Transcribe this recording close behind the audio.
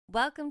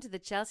Welcome to the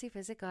Chelsea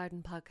Physic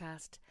Garden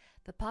podcast,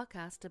 the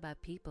podcast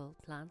about people,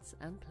 plants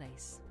and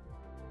place.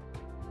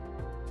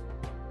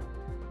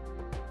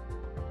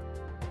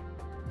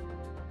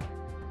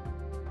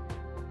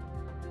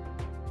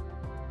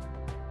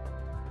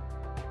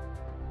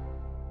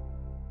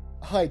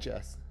 Hi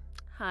Jess.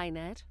 Hi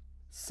Ned.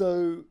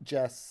 So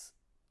Jess,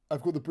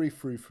 I've got the brief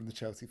through from the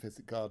Chelsea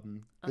Physic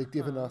Garden. They've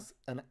given us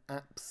an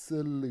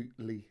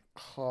absolutely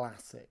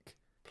classic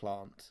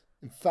plant.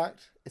 In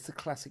fact, it's a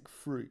classic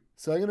fruit.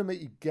 So I'm going to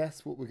make you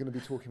guess what we're going to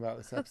be talking about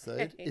this episode.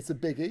 Okay. It's a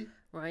biggie.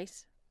 Right.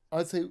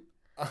 I'd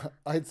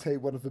say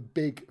one of the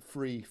big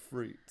free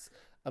fruits.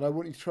 And I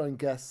want you to try and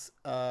guess,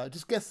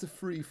 just guess the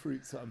free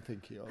fruits that I'm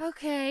thinking of.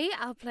 Okay,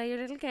 I'll play your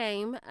little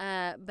game.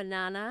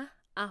 Banana,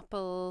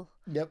 apple,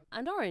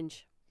 and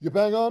orange. You're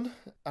bang on.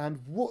 And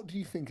what do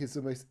you think is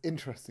the most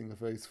interesting of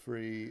those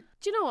three?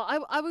 Do you know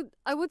what?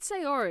 I would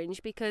say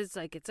orange because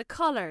it's a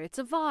colour, it's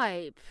a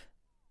vibe.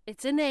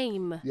 It's a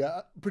name.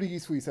 Yeah, pretty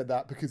useful you said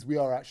that because we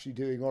are actually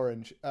doing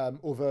orange.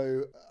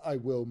 Although I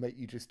will make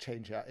you just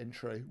change our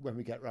intro when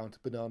we get round to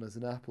bananas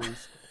and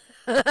apples.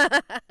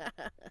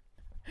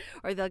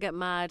 Or they'll get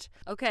mad.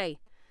 Okay,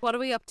 what are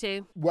we up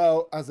to?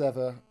 Well, as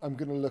ever, I'm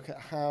going to look at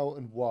how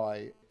and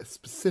why a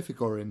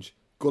specific orange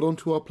got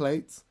onto our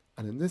plates,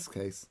 and in this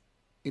case,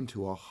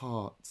 into our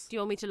hearts. Do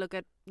you want me to look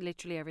at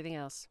literally everything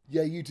else?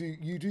 Yeah, you do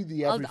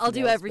the everything I'll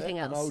do else everything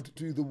bit, else. And I'll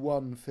do the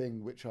one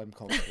thing which I'm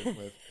confident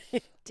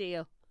with.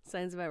 Deal.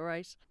 Sounds about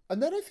right.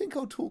 And then I think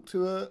I'll talk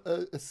to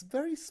a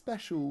very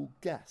special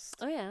guest.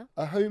 Oh, yeah.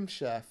 A home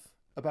chef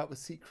about the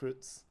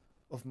secrets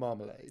of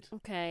marmalade.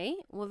 Okay.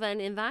 Well, then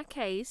in that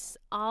case,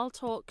 I'll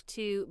talk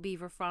to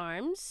Belvoir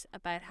Farms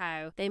about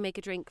how they make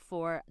a drink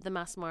for the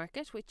mass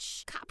market,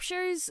 which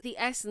captures the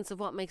essence of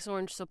what makes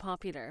orange so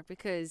popular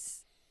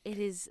because it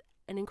is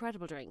an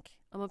incredible drink.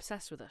 I'm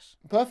obsessed with it.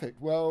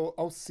 Perfect. Well,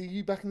 I'll see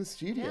you back in the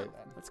studio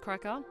then. Let's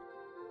crack on.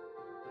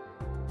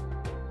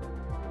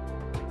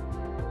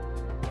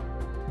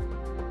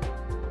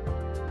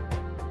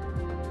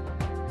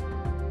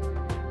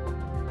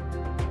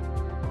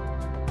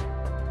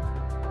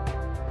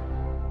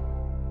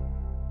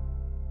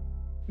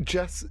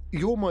 Jess,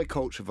 you're my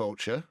culture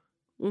vulture.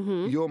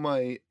 Mm-hmm. You're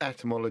my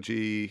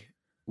etymology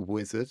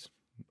wizard.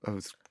 I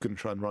was going to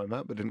try and rhyme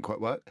that, but didn't quite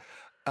work.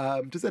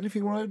 Does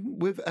anything rhyme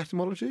with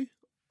etymology?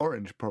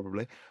 Orange,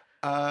 probably.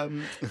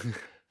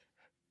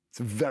 It's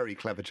a very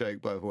clever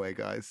joke, by the way,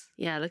 guys.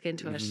 Yeah, look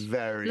into it.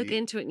 Look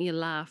into it and you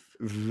laugh.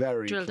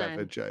 Very Drill clever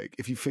down. joke.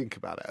 If you think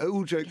about it.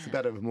 All jokes are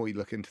better the more you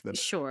look into them.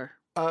 Sure.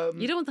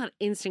 You don't want that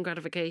instant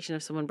gratification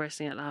of someone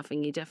bursting out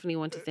laughing. You definitely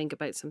want to think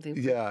about something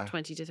for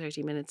 20 to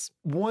 30 minutes.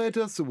 Where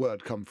does the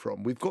word come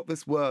from? We've got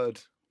this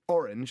word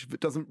orange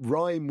that doesn't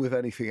rhyme with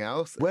anything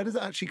else. Where does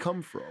it actually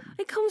come from?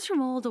 It comes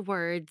from all the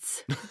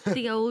words.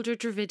 The older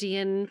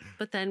Dravidian,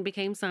 but then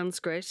became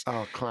Sanskrit.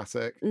 Oh,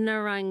 classic.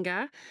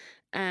 Naranga.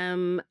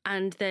 And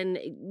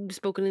then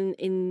spoken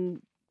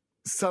in...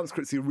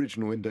 Sanskrit's the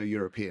original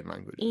Indo-European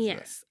language, isn't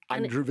Yes. it?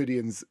 And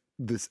Dravidian's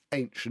this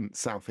ancient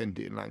South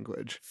Indian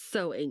language.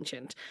 So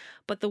ancient.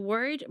 But the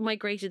word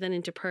migrated then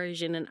into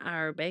Persian and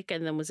Arabic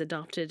and then was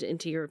adopted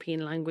into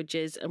European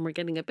languages. And we're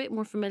getting a bit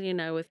more familiar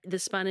now with the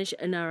Spanish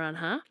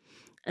naranja.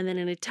 And then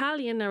in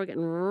Italian, now we're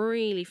getting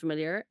really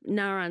familiar.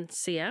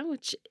 Narancia,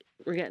 which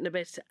we're getting a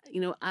bit,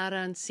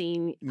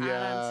 arancine.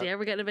 Arancia,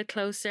 we're getting a bit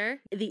closer.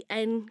 The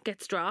N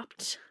gets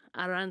dropped.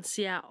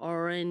 Arancia,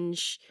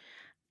 orange.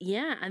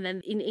 Yeah, and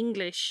then in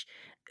English,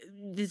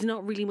 there's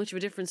not really much of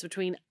a difference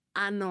between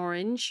an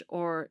orange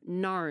or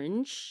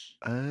naranj.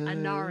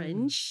 An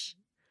orange.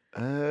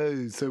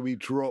 Oh, so we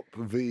drop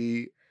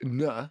the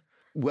n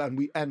and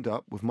we end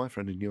up with my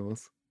friend and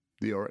yours,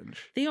 the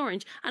orange. The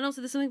orange. And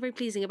also there's something very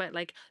pleasing about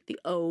the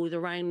O, the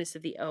roundness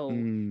of the O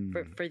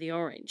for the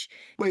orange.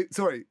 Wait,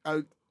 sorry.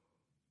 A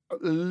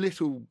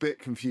little bit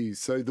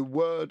confused. So the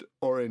word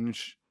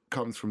orange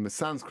comes from the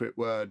Sanskrit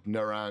word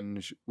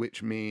naranj,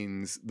 which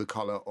means the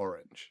colour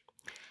orange.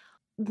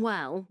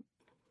 Well,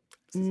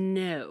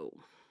 no.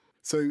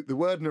 So the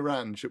word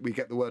naranj that we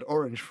get the word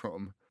orange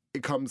from,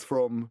 it comes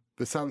from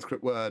the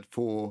Sanskrit word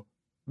for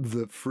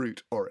the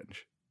fruit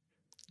orange.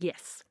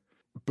 Yes.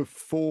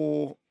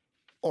 Before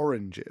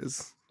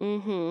oranges,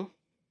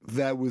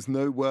 there was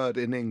no word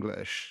in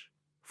English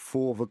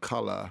for the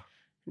colour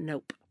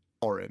Nope.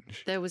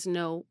 orange. There was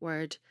no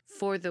word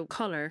for the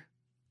colour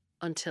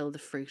until the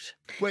fruit.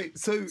 Wait,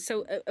 so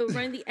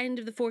around the end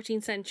of the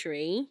 14th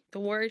century, the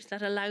word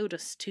that allowed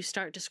us to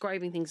start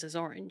describing things as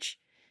orange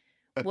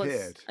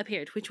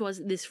appeared, which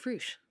was this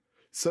fruit.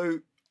 So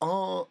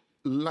our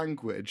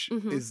language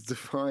is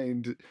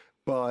defined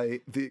by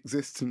the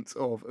existence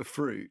of a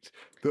fruit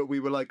that we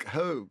were like,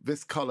 oh,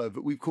 this colour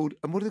that we've called,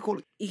 and what do they call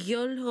it?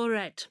 Yellow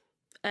red.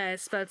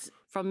 Spelled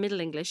from Middle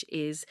English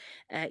is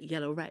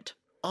yellow red.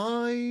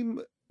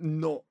 I'm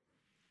not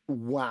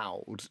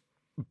wowed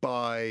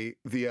by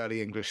the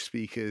early English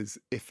speakers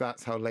if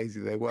that's how lazy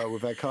they were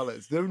with their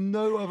colours. There are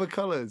no other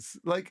colours.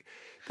 Like,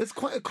 there's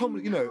quite a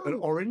common, an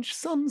orange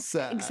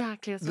sunset.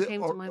 Exactly, that's what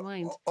came to my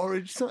mind.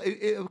 Orange sun.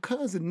 It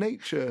occurs in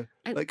nature,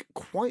 like,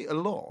 quite a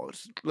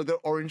lot. Like, there are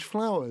orange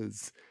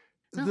flowers.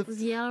 It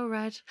was yellow,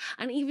 red.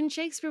 And even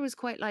Shakespeare was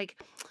quite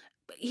like...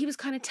 He was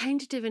kind of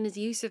tentative in his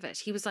use of it.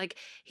 He was like,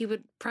 he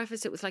would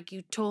preface it with like,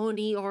 you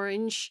tawny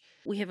orange.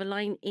 We have a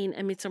line in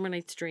A Midsummer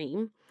Night's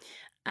Dream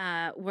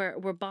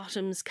where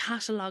Bottom's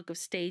catalogue of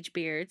stage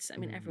beards, I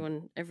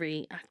mean,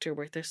 every actor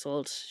worth their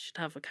salt should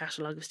have a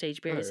catalogue of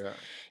stage beards,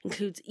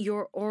 includes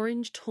your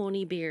orange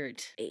tawny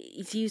beard.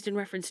 It's used in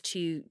reference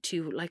to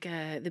like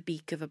the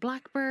beak of a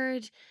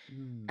blackbird.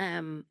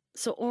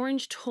 So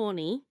orange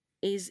tawny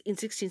is in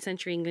 16th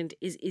century England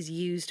is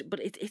used, but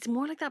it's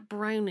more like that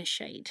brownish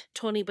shade,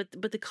 tawny,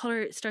 but the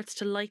colour starts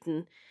to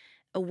lighten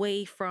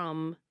away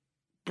from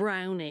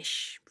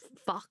brownish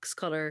fox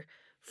colour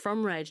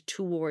from red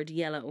toward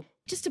yellow.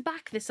 Just to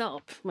back this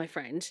up, my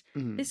friend,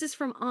 this is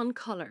from On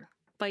Colour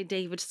by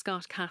David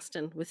Scott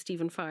Caston with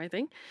Stephen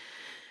Farthing.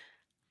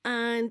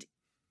 And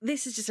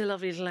this is just a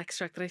lovely little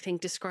extract that I think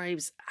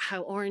describes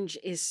how orange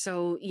is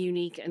so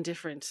unique and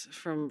different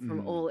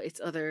from all its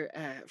other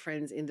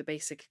friends in the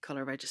basic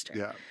colour register.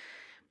 Yeah.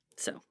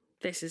 So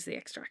this is the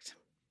extract.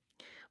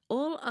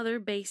 All other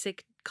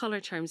basic colour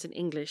terms in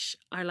English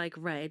are like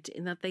red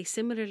in that they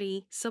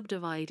similarly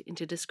subdivide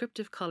into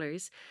descriptive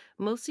colours,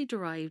 mostly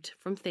derived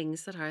from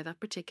things that are that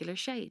particular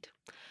shade.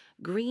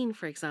 Green,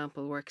 for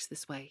example, works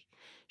this way.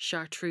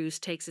 Chartreuse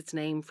takes its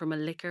name from a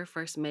liquor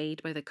first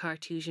made by the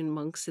Carthusian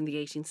monks in the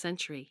 18th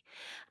century.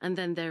 And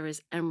then there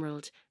is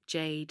emerald,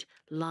 jade,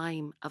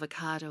 lime,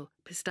 avocado,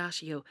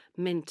 pistachio,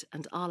 mint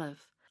and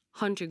olive.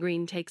 Hunter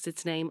green takes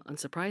its name,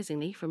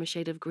 unsurprisingly, from a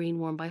shade of green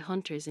worn by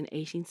hunters in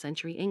 18th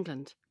century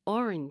England.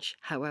 Orange,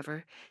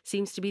 however,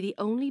 seems to be the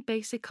only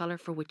basic colour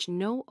for which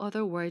no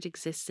other word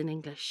exists in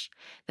English.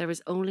 There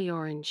is only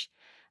orange,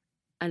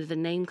 and the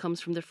name comes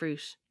from the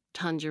fruit.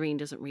 Tangerine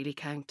doesn't really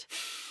count.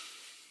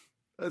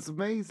 That's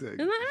amazing.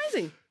 Isn't that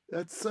amazing?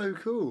 That's so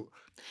cool.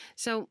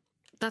 So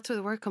that's where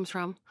the word comes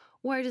from.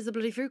 Where does the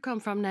bloody fruit come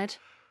from, Ned?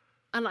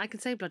 And I can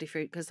say bloody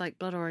fruit because, like,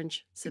 blood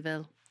orange,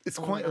 Seville. It's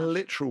quite a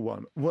literal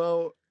one.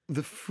 Well,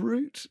 the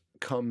fruit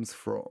comes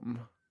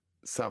from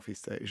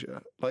Southeast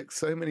Asia. Like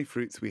so many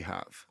fruits we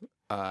have,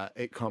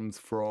 it comes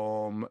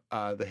from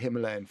the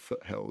Himalayan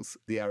foothills,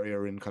 the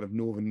area in kind of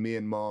northern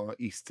Myanmar,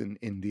 eastern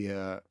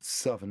India,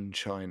 southern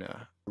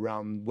China,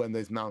 around when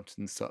those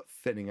mountains start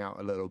thinning out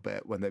a little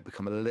bit, when they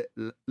become a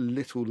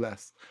little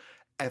less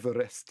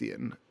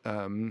Everestian,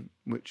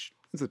 which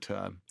is a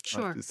term.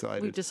 Sure,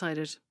 we've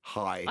decided.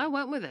 Hi. I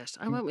went with it.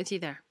 I went with you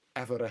there.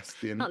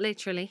 Everestian. Not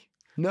literally.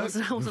 No. I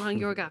wasn't on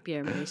your gap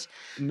year, mate.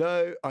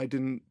 No, I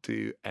didn't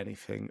do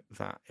anything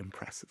that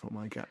impressive on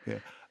my gap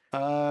year.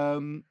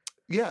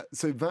 Yeah,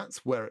 so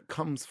that's where it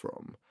comes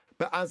from.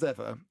 But as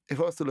ever, if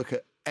I was to look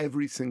at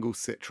every single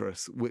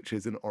citrus, which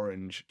is an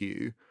orange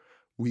hue,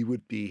 we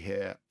would be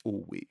here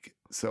all week.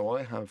 So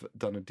I have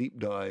done a deep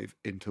dive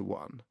into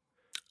one.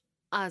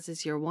 As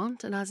is your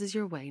wont and as is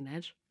your way,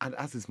 Ned. And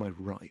as is my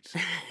right.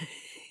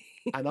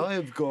 And I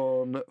have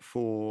gone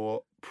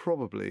for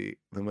probably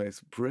the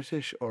most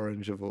British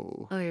orange of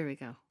all. Oh, here we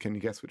go. Can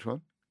you guess which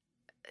one?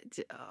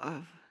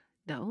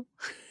 No.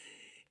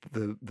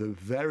 The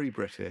very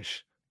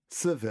British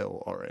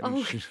Seville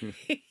orange.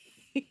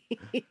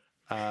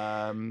 Oh.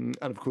 And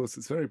of course,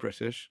 it's very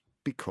British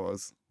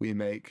because we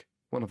make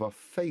one of our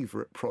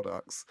favourite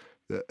products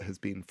that has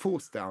been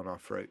forced down our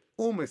throat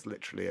almost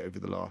literally over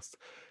the last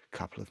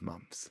couple of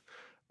months.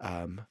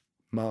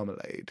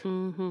 Marmalade.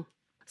 Mm-hmm.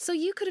 So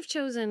you could have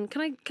chosen.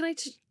 Can I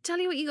tell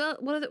you what you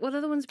got? What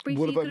other ones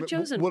briefly you could have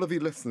chosen? What have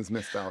your listeners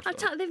missed out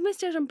on? They've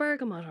missed out on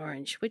bergamot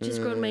orange, which is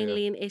grown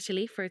mainly in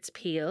Italy for its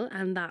peel,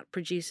 and that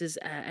produces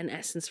an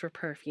essence for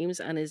perfumes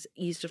and is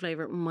used to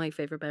flavour my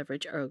favourite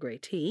beverage, Earl Grey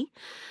tea,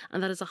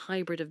 and that is a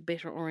hybrid of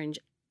bitter orange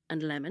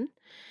and lemon.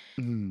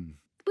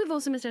 We've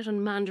also missed out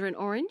on mandarin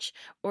orange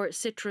or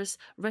Citrus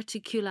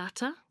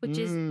reticulata, which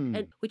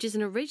is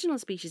an original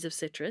species of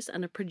citrus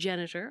and a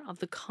progenitor of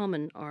the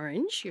common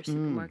orange, your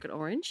supermarket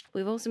orange.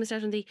 We've also missed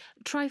out on the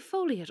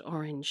trifoliate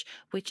orange,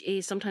 which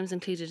is sometimes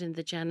included in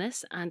the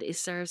genus and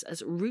serves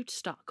as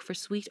rootstock for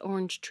sweet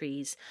orange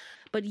trees.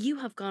 But you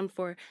have gone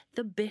for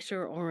the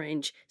bitter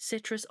orange,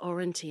 Citrus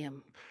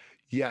aurantium.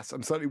 Yes,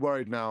 I'm slightly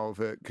worried now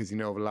because you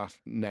know of Latin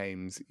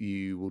names,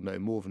 you will know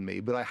more than me,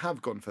 but I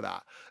have gone for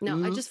that.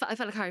 No, I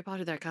felt like Harry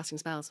Potter there casting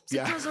spells.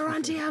 Citrus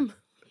aurantium!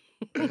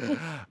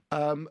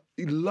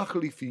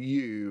 Luckily for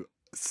you,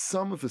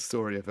 some of the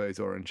story of those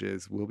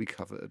oranges will be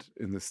covered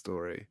in the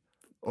story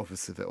of a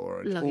Seville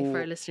orange. Lovely for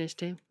our listeners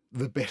too.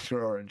 The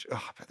bitter orange.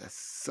 Oh,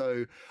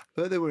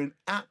 but they were in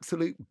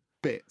absolute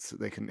bits that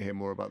they couldn't hear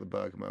more about the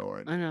bergamot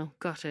orange. I know,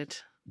 got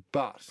it.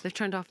 But they've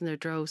turned off in their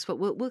droves, but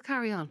we'll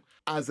carry on.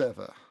 As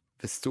ever,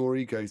 the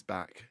story goes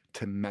back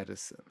to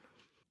medicine.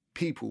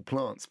 People,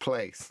 plants,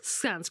 place.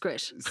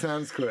 Sanskrit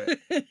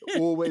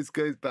always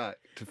goes back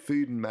to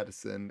food and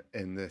medicine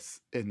in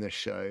this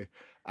show.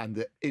 and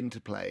the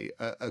interplay,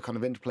 a kind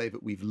of interplay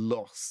that we've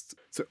lost.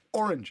 So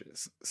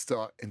oranges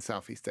start in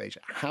Southeast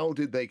Asia. How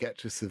did they get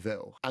to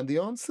Seville? And the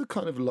answer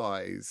kind of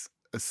lies,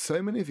 as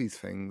so many of these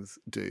things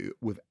do,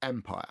 with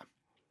empire.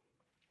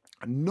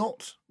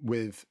 Not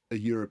with a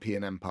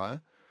European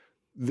empire,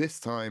 this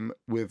time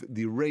with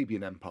the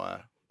Arabian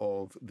Empire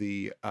of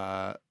the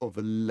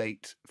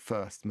late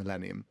first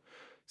millennium.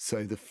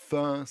 So the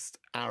first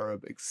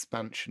Arab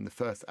expansion, the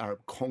first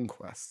Arab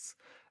conquests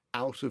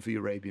out of the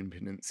Arabian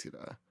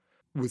Peninsula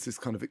was this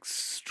kind of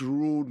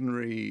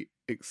extraordinary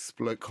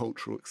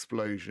cultural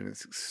explosion,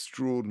 this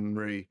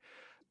extraordinary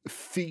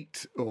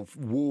feat of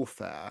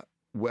warfare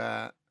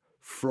where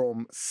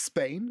from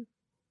Spain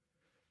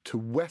to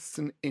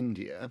Western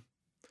India,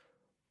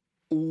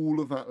 all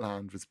of that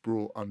land was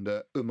brought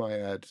under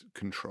Umayyad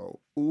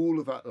control. All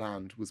of that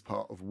land was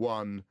part of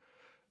one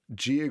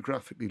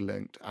geographically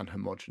linked and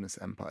homogenous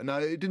empire. Now,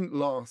 it didn't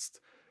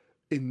last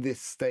in this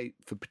state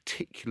for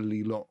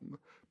particularly long,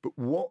 but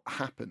what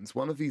happens,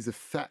 one of these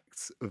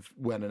effects of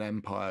when an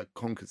empire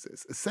conquers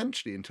this,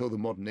 essentially until the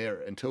modern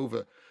era, until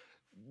the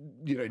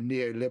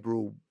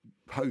neoliberal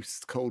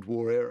post-Cold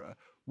War era,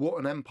 what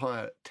an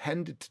empire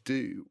tended to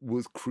do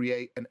was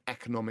create an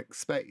economic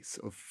space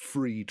of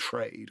free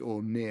trade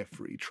or near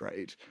free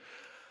trade.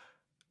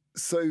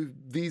 So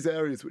these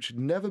areas which had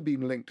never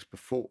been linked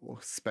before,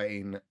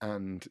 Spain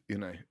and,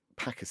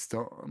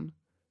 Pakistan,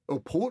 or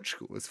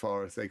Portugal as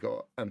far as they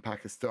got, and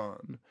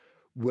Pakistan,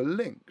 were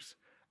linked.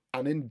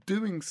 And in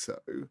doing so,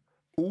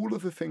 all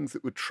of the things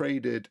that were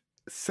traded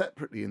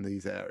separately in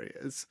these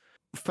areas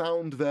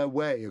found their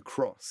way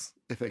across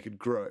if they could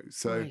grow.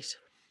 So Right.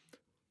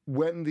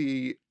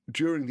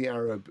 During the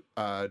Arab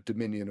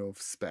dominion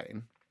of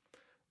Spain,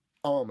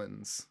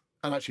 almonds,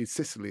 and actually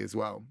Sicily as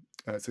well,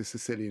 so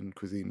Sicilian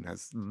cuisine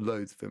has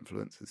loads of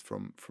influences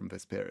from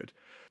this period.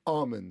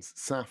 Almonds,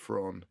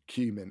 saffron,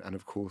 cumin, and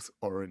of course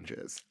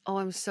oranges. Oh,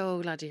 I'm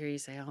so glad to hear you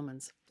say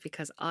almonds,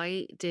 because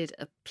I did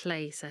a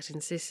play set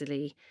in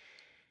Sicily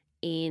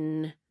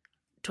in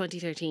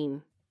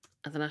 2013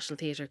 at the National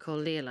Theatre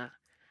called Leila,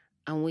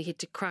 and we had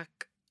to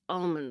crack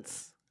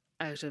almonds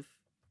out of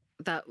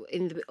that.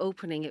 In the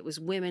opening, it was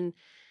women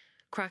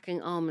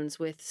cracking almonds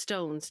with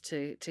stones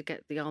to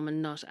get the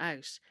almond nut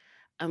out.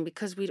 And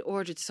because we'd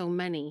ordered so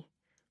many,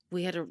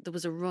 there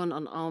was a run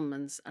on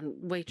almonds, and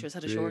waitress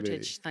had a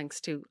shortage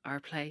thanks to our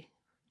play.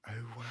 Oh,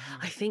 wow.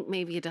 I think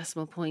maybe a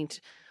decimal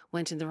point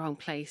went in the wrong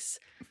place,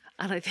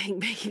 and I think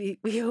maybe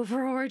we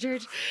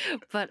over-ordered.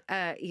 But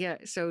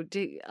so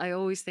I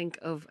always think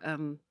of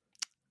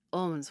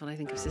almonds when I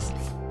think of Sicily.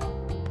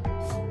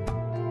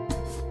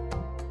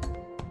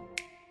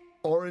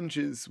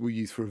 Oranges were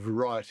used for a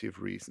variety of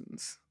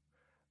reasons.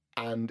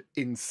 And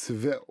in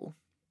Seville,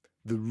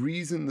 the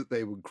reason that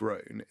they were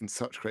grown in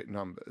such great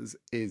numbers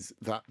is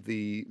that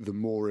the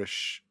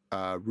Moorish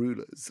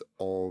rulers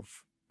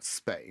of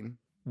Spain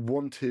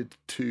wanted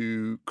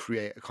to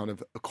create a kind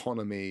of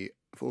economy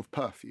of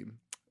perfume.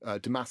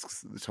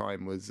 Damascus at the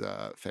time was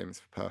famous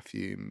for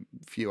perfume.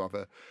 A few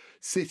other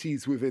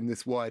cities within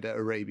this wider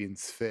Arabian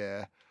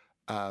sphere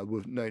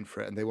were known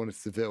for it, and they wanted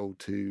Seville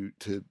to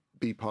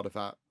be part of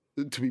that.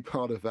 To be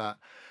part of that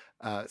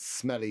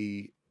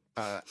smelly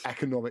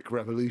economic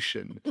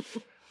revolution.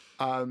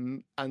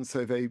 And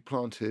so they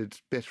planted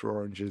bitter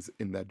oranges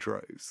in their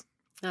droves.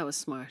 That was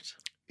smart.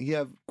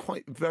 Yeah,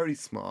 quite very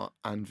smart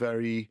and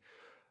very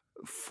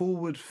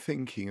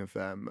forward-thinking of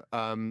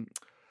them.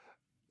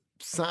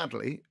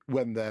 Sadly,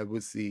 when there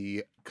was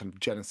the kind of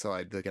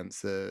genocide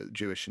against the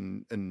Jewish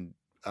and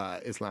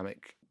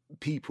Islamic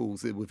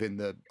peoples within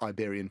the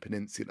Iberian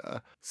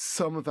Peninsula,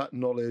 some of that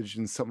knowledge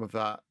and some of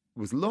that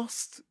was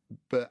lost,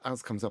 but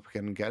as comes up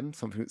again and again,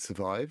 something that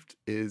survived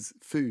is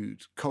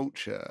food,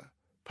 culture,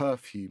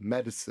 perfume,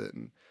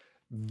 medicine.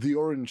 The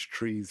orange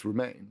trees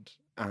remained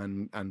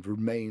and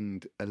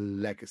remained a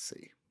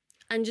legacy.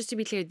 And just to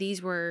be clear,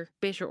 these were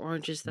bitter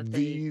oranges that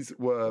These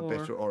were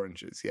bitter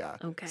oranges, yeah.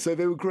 Okay. So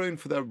they were grown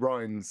for their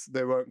rinds.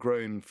 They weren't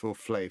grown for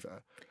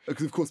flavour.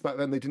 Because, of course, back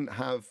then they didn't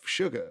have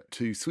sugar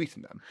to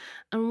sweeten them.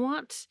 And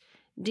what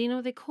do you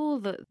know they call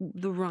the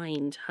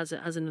rind? Has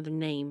another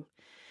name?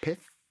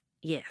 Pith?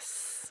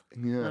 Yes.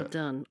 Yeah. Well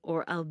done.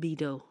 Or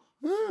albedo.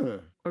 Ah.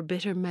 Or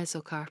bitter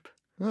mesocarp.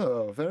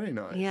 Oh, very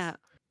nice. Yeah.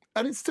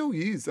 And it's still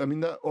used. I mean,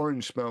 that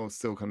orange smell is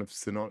still kind of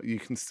synonymous. You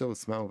can still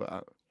smell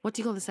that. What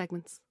do you call the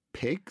segments?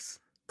 Pigs?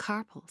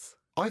 Carpals.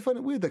 I find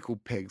it weird they're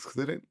called pigs because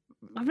they don't...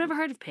 I've never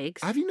heard of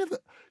pigs. Have you never...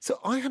 So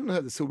I hadn't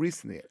heard this till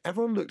recently.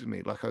 Everyone looked at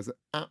me like I was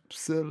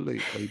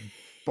absolutely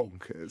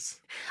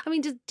bonkers. I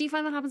mean, do you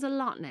find that happens a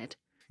lot, Ned?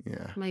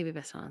 Yeah. Maybe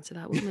best to answer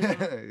that. We'll move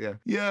on.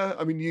 Yeah.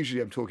 I mean,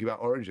 usually I'm talking about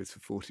oranges for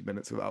 40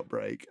 minutes without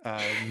break.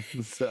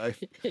 So,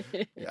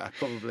 yeah,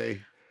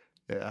 probably.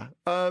 Yeah.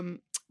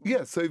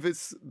 So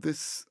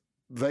this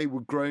they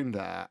were grown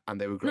there and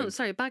they were grown... No,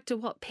 sorry, back to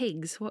what?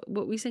 Pigs? What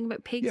were we saying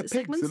about pigs? Yeah, pigs,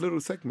 segments? the little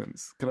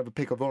segments. Can I have a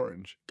pick of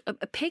orange?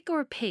 A pig or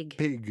a pig?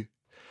 Pig.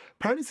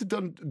 Apparently it's a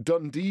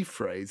Dundee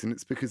phrase and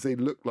it's because they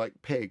look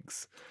like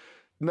pigs.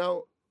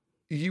 Now,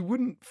 you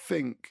wouldn't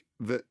think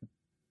that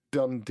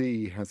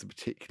Dundee has a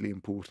particularly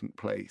important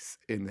place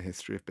in the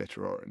history of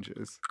bitter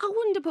oranges. I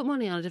wouldn't have put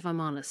money on it if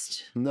I'm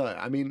honest. No,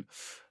 I mean,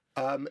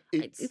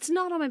 It's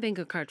not on my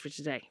bingo card for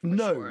today.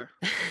 No, Sure.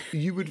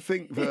 you would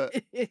think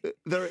that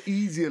there are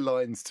easier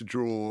lines to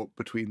draw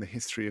between the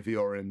history of the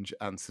orange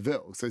and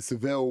Seville. So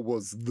Seville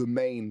was the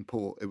main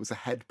port. It was a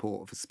head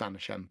port of the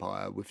Spanish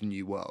Empire with the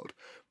New World.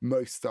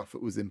 Most stuff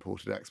that was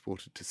imported,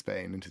 exported to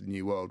Spain into the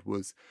New World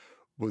was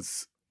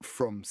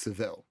from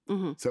Seville.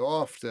 Mm-hmm. So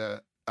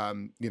after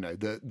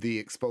the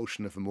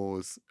expulsion of the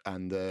Moors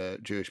and the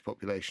Jewish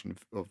population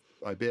of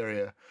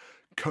Iberia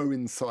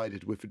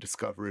coincided with the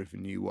discovery of the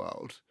New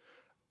World.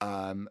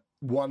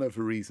 One of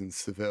the reasons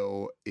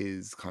Seville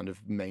is kind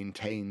of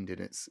maintained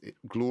in its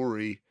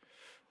glory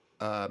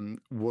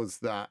was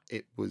that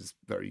it was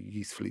very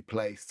usefully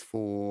placed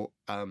for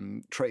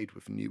trade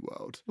with the New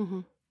World.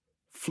 Mm-hmm.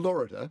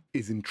 Florida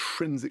is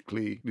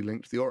intrinsically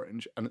linked to the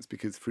orange, and it's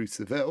because through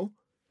Seville,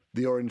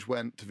 the orange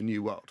went to the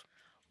New World.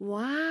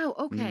 Wow.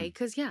 Okay.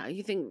 Because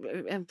you think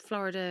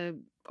Florida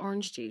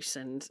orange juice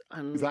and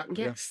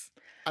Exactly. Yes.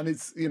 Yeah. And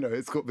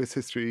it's got this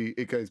history.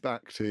 It goes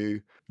back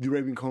to the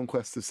Arabian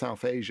conquest of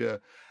South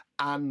Asia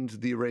and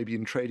the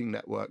Arabian trading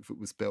network that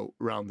was built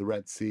around the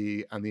Red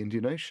Sea and the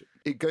Indian Ocean.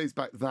 It goes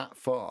back that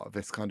far,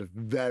 this kind of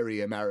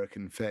very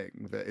American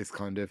thing that is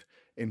kind of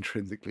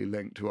intrinsically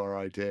linked to our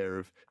idea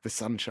of the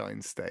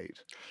Sunshine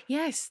State.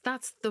 Yes,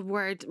 that's the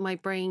word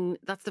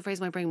that's the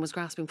phrase my brain was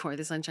grasping for,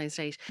 the Sunshine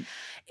State.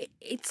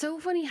 It's so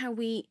funny how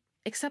we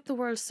accept the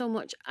world so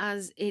much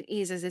as it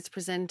is, as it's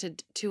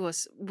presented to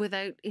us,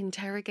 without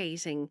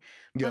interrogating.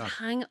 But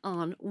hang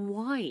on,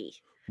 why?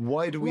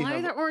 Why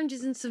are there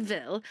oranges in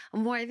Seville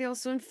and why are they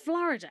also in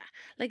Florida?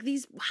 And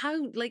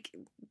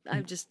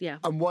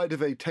why do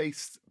they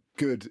taste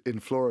good in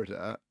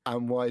Florida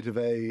and why do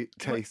they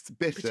taste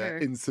bitter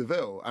in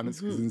Seville? And it's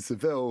because in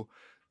Seville,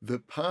 the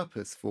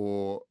purpose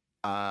for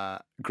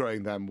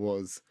growing them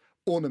was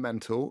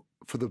ornamental,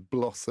 for the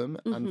blossom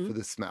and for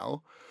the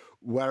smell,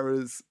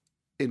 whereas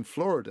in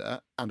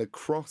Florida and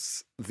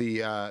across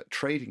the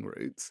trading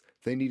routes,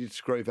 they needed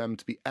to grow them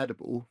to be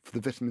edible for the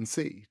vitamin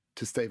C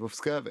to stave off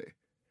scurvy.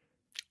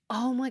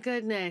 Oh my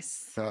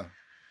goodness.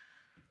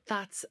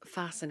 That's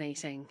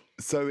fascinating.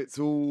 So it's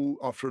all,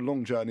 after a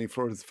long journey,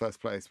 Florida's the first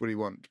place. What do you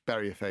want?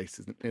 Bury your face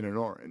in an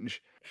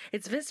orange.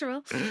 It's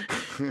visceral.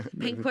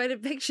 Paint quite a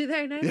picture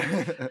there now.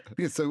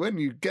 Yeah, so when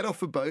you get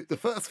off a boat, the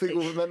first thing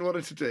all the men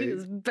wanted to do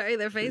is bury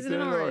their face in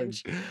an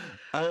orange.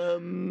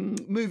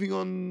 Moving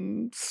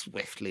on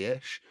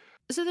swiftly-ish.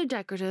 So they're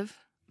decorative.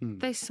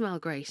 They smell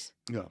great.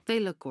 Yeah. They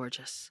look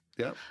gorgeous.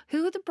 Yeah.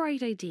 Who had the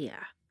bright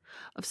idea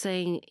of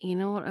saying, you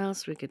know what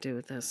else we could do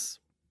with this?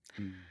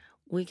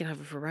 We can have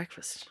it for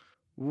breakfast.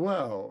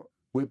 Well,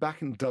 we're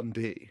back in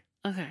Dundee.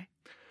 Okay.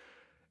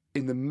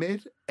 In the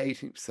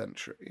mid-18th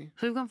century...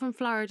 So we've gone from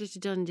Florida to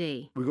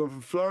Dundee. We've gone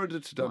from Florida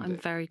to Dundee. I'm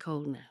very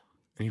cold now.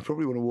 And you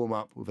probably want to warm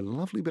up with a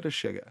lovely bit of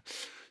sugar.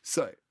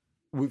 So,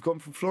 we've gone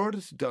from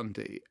Florida to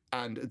Dundee,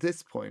 and at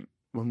this point,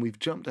 when we've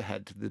jumped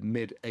ahead to the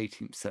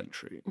mid-18th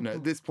century,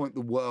 at this point,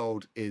 the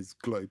world is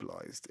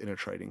globalised in a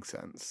trading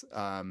sense.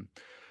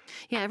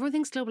 Everyone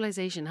thinks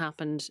globalisation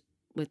happened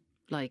with,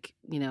 in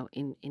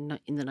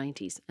the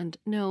 90s. And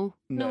no.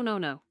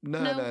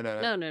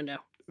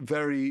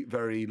 Very,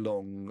 very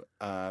long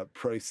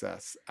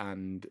process,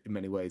 and in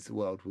many ways the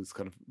world was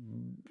kind of,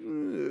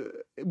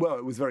 it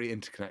was very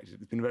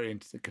interconnected. It's been very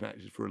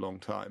interconnected for a long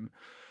time.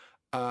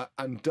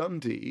 And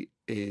Dundee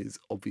is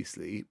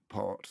obviously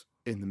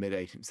in the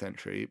mid-18th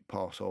century,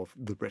 part of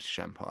the British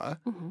Empire,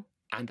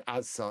 and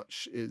as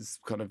such is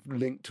kind of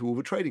linked to all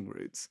the trading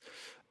routes.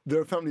 There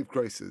are a family of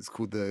grocers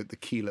called the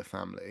Keeler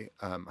family,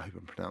 I hope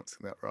I'm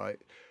pronouncing that right,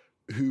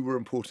 who were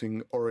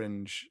importing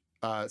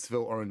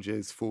Seville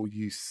oranges for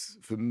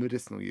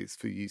medicinal use,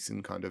 for use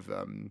in kind of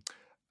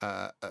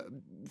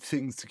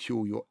things to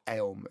cure your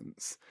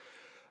ailments.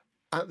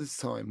 At this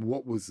time,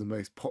 what was the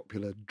most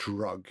popular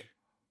drug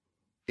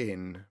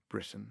in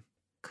Britain?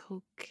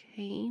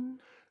 Cocaine?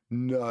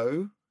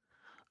 No.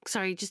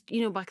 Sorry, just,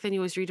 back then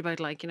you always read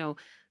about,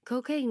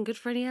 cocaine, good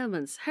for any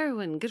ailments.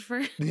 Heroin, good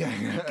for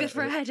good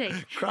for a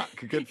headache.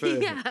 Crack, good for...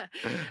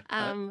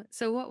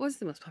 So what was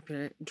the most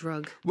popular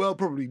drug? Well,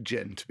 probably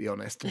gin, to be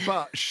honest.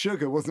 But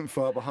sugar wasn't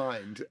far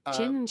behind.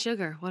 Gin and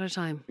sugar, what a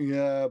time.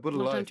 Yeah, what a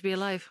life. What a time to be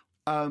alive.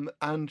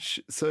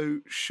 So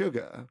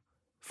sugar,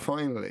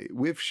 finally,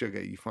 with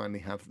sugar, you finally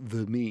have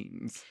the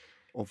means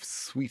of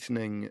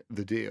sweetening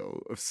the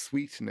deal, of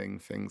sweetening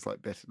things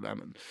like bitter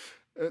lemon.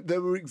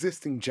 There were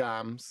existing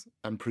jams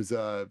and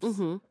preserves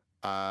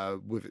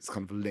with its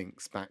kind of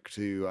links back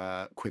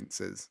to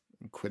quinces.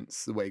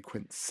 The way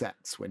quince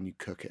sets when you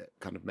cook it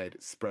kind of made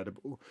it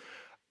spreadable.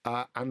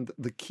 And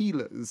the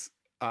Keelers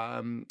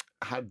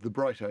had the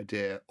bright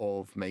idea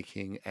of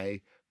making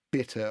a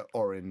bitter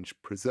orange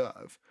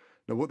preserve.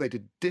 Now, what they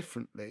did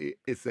differently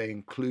is they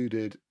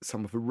included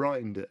some of the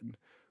rind in,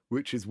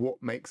 which is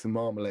what makes a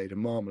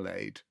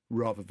marmalade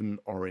rather than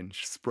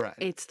orange spread.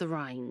 It's the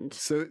rind.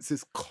 So it's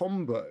this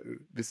combo,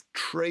 this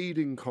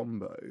trading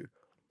combo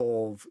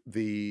of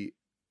the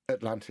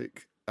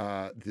Atlantic,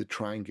 the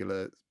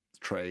triangular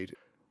trade,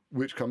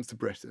 which comes to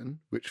Britain,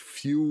 which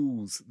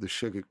fuels the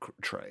sugar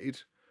trade,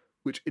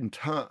 which in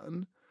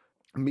turn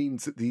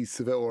means that these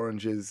Seville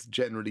oranges,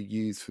 generally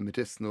used for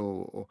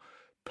medicinal or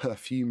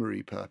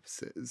perfumery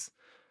purposes,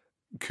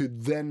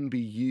 could then be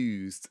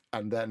used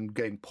and then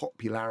gain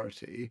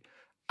popularity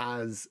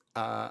as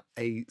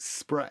a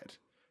spread.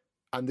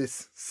 And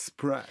this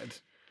spread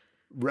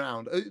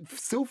round,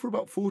 still for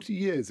about 40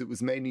 years, it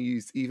was mainly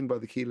used even by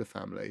the Keeler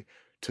family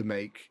to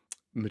make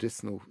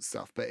medicinal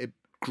stuff. But it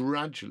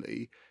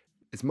gradually,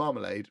 its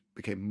marmalade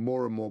became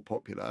more and more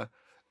popular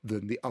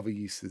than the other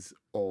uses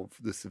of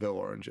the Seville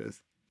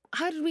oranges.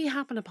 How did we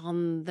happen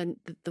upon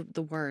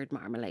the word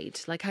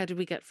marmalade? Like, how did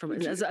we get from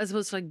it, as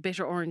opposed to like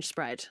bitter orange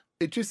spread?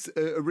 It just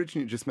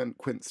originally just meant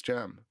quince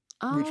jam,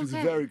 which was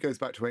goes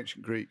back to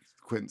ancient Greek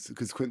quince,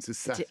 because quince is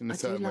set in a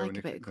certain way. I do like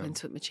a bit of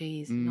quince with my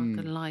cheese. I'm not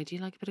going to lie. Do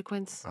you like a bit of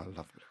quince? I love a bit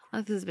of quince. I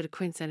think there's a bit of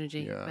quince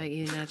energy about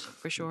you, Ned,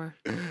 for sure.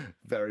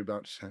 Very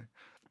much so.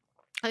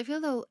 I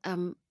feel though,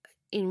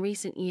 in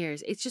recent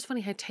years, it's just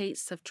funny how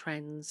tastes have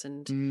trends,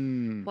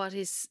 and what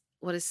is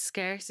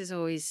scarce is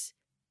always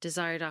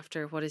desired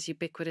after, what is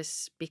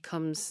ubiquitous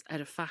becomes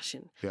out of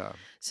fashion. Yeah.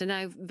 So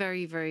now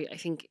very, very, I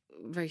think,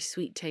 very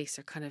sweet tastes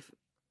are kind of,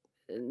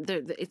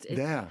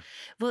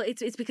 well,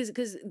 it's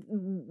because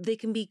they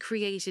can be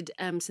created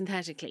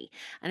synthetically,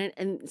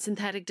 and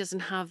synthetic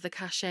doesn't have the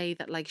cachet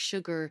that like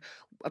sugar,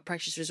 a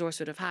precious resource,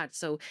 would have had.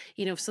 So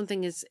if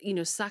something is,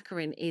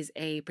 saccharin is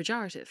a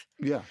pejorative,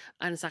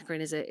 and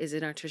saccharin is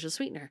an artificial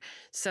sweetener.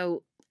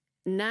 So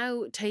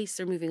now tastes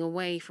are moving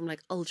away from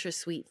like ultra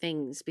sweet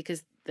things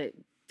because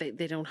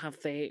they don't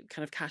have the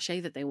kind of cachet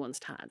that they once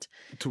had.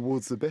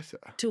 Towards the bitter,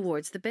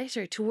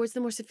 towards the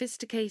more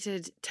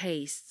sophisticated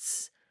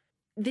tastes.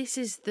 This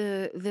is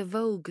the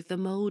vogue, the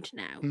mode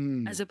now,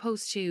 as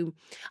opposed to,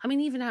 I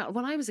mean, even now,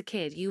 when I was a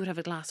kid, you would have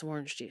a glass of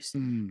orange juice.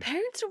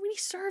 Parents don't really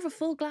serve a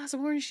full glass of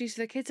orange juice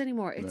to their kids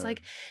anymore. It's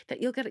like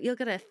that you'll get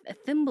a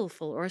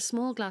thimbleful or a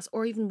small glass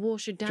or even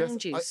watered down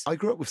juice. I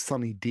grew up with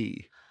Sunny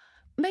D.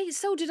 Mate,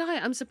 so did I.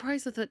 I'm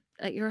surprised that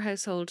at your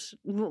household.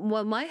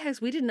 Well, my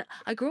house, we didn't.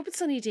 I grew up with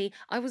Sunny D.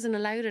 I wasn't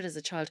allowed it as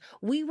a child.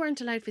 We weren't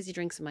allowed fizzy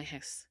drinks in my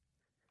house.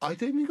 I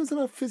don't think I was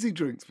allowed fizzy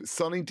drinks, but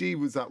Sunny D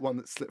was that one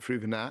that slipped through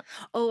the net.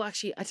 Oh,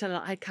 actually, I tell you,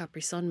 I had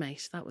Capri Sun,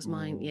 mate. That was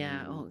mine. Ooh.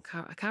 Yeah. Oh,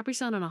 a Capri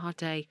Sun on a hot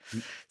day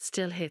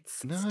still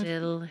hits. No,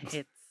 still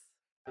hits.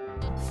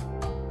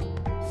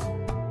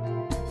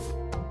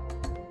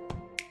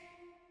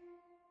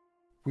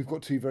 We've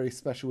got two very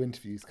special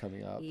interviews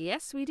coming up.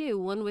 Yes, we do.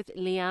 One with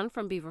Leanne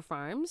from Belvoir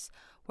Farms,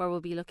 where we'll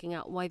be looking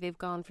at why they've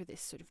gone for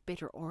this sort of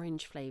bitter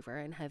orange flavour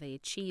and how they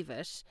achieve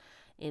it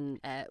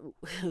in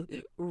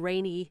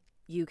rainy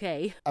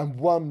UK. And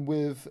one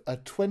with a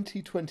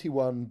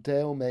 2021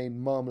 Dale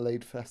Main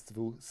Marmalade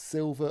Festival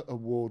Silver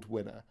Award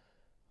winner,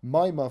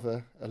 my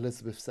mother,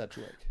 Elizabeth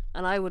Sedgwick.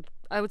 And I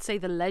would say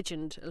the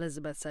legend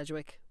Elizabeth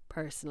Sedgwick,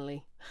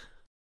 personally.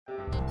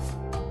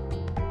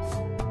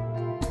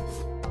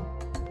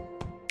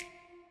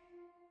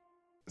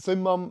 So,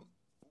 Mum,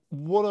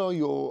 what are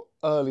your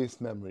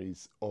earliest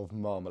memories of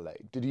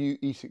marmalade? Did you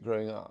eat it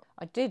growing up?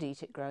 I did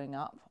eat it growing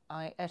up.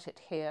 I ate it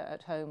here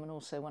at home and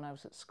also when I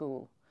was at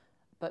school.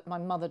 But my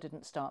mother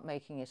didn't start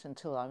making it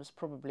until I was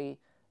probably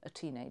a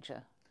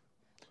teenager.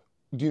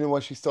 Do you know why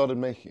she started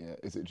making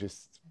it? Is it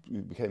just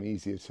it became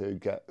easier to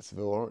get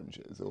Seville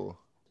oranges, or?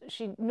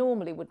 She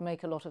normally would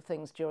make a lot of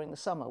things during the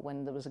summer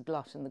when there was a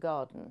glut in the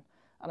garden.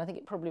 And I think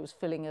it probably was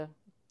filling a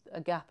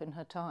gap in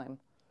her time.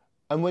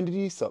 And when did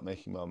you start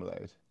making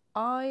marmalade?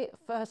 I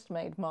first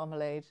made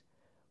marmalade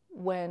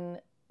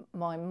when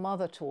my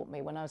mother taught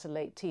me when I was a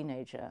late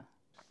teenager.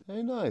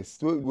 Oh, nice.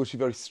 Was she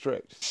very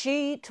strict?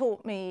 She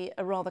taught me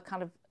a rather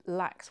kind of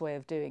lax way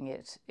of doing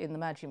it in the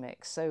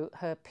Magimix, so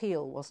her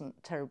peel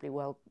wasn't terribly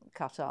well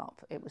cut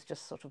up. It was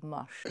just sort of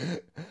mush.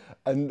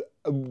 And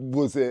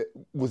was it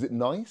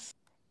nice?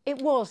 It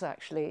was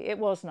actually. It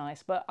was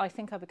nice, but I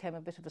think I became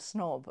a bit of a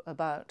snob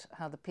about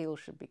how the peel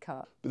should be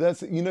cut. But that's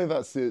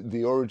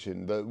the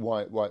origin,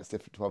 why it's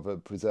different to other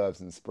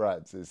preserves and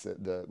spreads is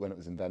that when it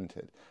was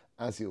invented,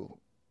 as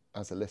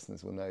the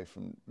listeners will know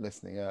from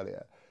listening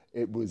earlier,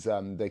 it was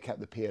they kept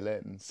the peel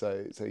in,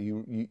 so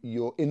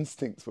your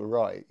instincts were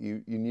right.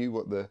 You knew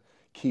what the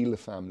Keeler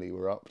family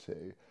were up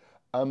to.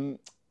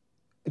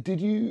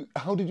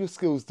 How did your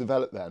skills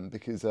develop then?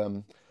 Because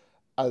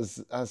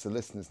as the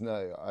listeners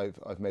know,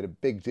 I've made a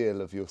big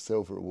deal of your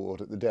silver award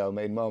at the Dale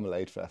Main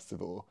Marmalade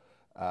Festival,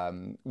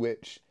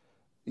 which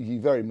you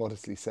very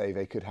modestly say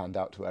they could hand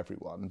out to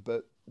everyone,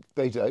 but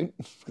they don't,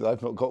 because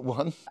I've not got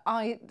one.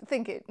 I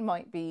think it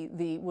might be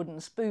the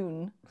wooden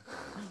spoon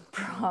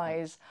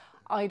prize.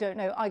 I don't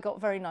know. I got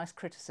very nice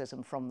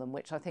criticism from them,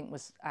 which I think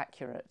was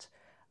accurate.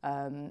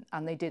 And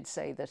they did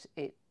say that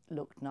it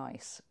looked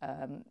nice.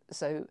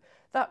 So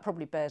that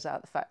probably bears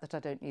out the fact that I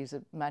don't use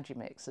a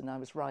Magimix, and I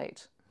was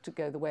right to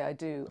go the way I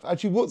do.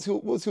 Actually, what's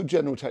your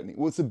general technique?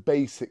 What's the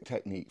basic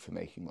technique for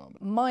making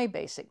marmalade? My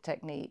basic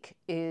technique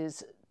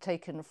is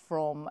taken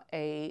from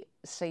a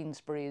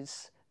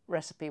Sainsbury's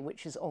recipe,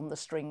 which is on the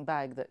string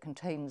bag that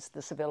contains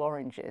the Seville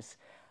oranges.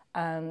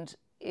 And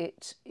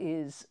it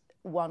is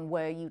one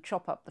where you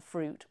chop up the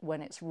fruit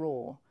when it's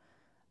raw,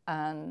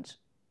 and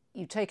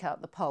you take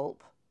out the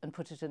pulp and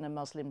put it in a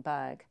muslin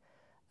bag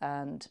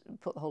and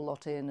put the whole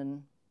lot in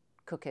and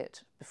cook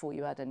it before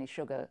you add any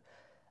sugar.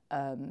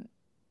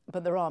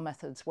 But there are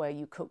methods where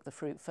you cook the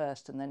fruit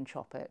first and then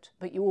chop it.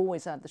 But you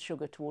always add the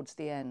sugar towards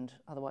the end,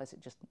 otherwise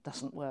it just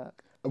doesn't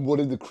work. And what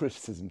did the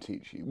criticism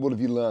teach you? What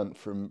have you learnt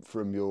from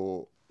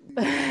your...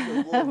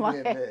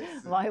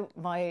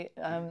 my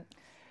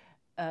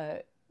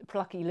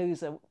plucky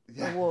loser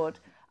award.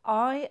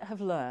 I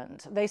have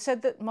learned, they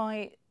said that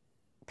my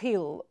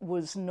peel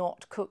was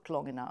not cooked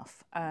long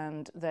enough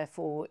and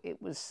therefore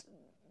it was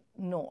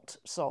not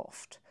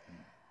soft.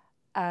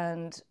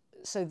 And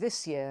so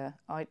this year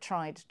I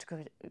tried to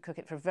cook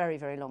it for a very,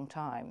 very long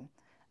time,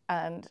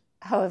 and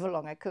however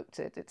long I cooked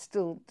it, it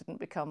still didn't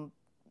become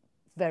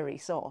very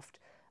soft.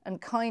 And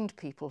kind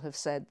people have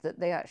said that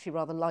they actually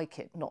rather like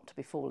it not to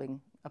be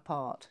falling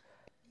apart.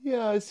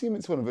 Yeah, I assume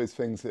it's one of those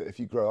things that if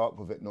you grow up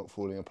with it not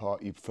falling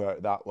apart, you prefer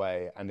it that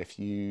way. And if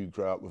you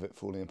grow up with it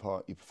falling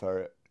apart, you prefer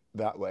it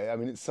that way. I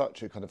mean, it's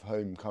such a kind of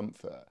home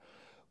comfort.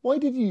 Why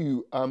did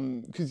you,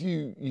 because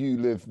you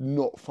live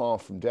not far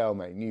from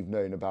Dalemain, you've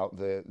known about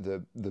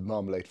the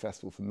Marmalade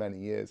Festival for many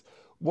years.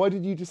 Why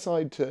did you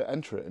decide to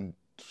enter it in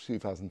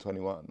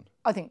 2021?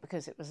 I think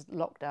because it was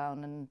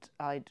lockdown and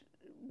I'd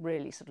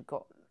really sort of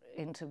got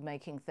into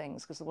making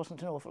things because there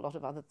wasn't an awful lot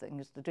of other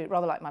things to do.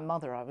 Rather like my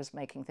mother, I was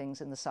making things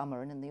in the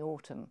summer and in the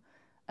autumn,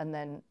 and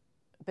then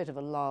a bit of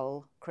a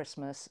lull,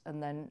 Christmas,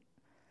 and then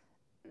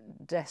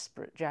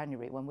desperate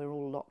January when we were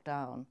all locked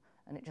down,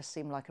 and it just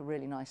seemed like a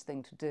really nice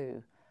thing to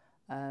do.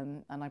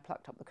 And I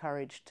plucked up the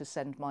courage to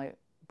send my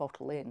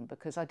bottle in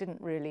because I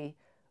didn't really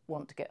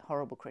want to get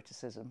horrible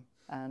criticism,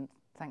 and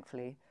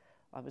thankfully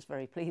I was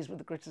very pleased with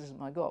the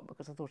criticism I got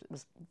because I thought it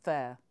was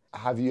fair.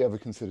 Have you ever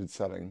considered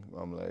selling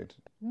marmalade?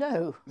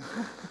 No,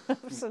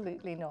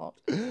 absolutely not.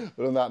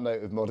 But on that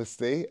note of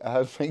modesty,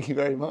 thank you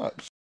very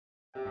much.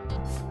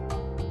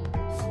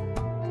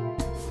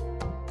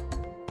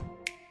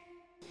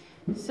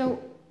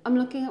 So I'm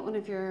looking at one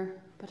of your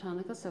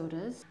botanical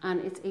sodas,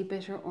 and it's a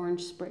bitter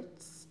orange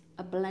spritz,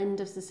 a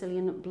blend of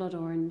Sicilian blood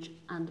orange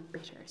and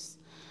bitters.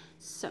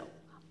 So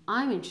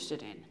I'm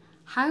interested in,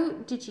 how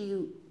did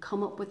you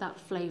come up with that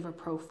flavour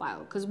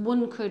profile? Because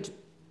one could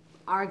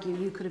argue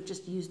you could have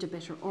just used a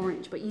bitter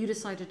orange, but you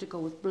decided to go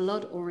with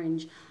blood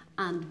orange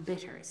and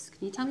bitters.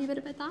 Can you tell me a bit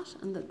about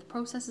that and the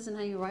processes and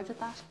how you arrived at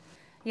that?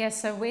 Yeah,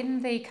 so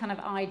in the kind of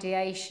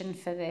ideation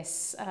for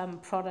this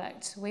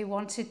product, we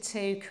wanted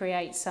to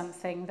create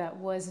something that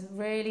was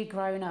really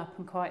grown up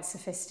and quite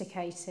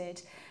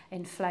sophisticated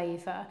in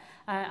flavour,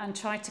 and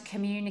try to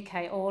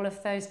communicate all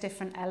of those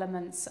different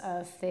elements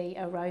of the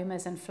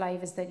aromas and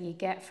flavours that you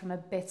get from a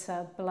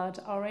bitter blood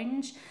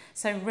orange.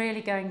 So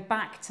really going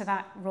back to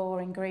that raw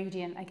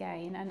ingredient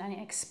again and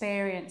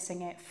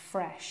experiencing it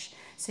fresh.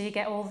 So you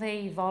get all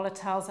the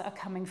volatiles that are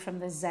coming from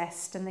the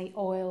zest and the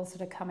oils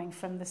that are coming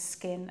from the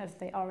skin of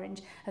the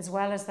orange, as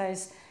well as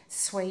those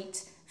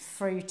sweet,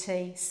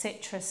 fruity,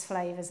 citrus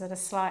flavours that are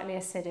slightly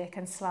acidic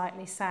and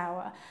slightly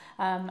sour,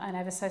 and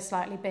ever so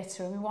slightly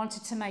bitter. And we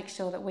wanted to make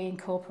sure that we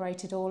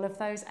incorporated all of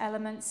those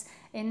elements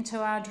into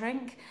our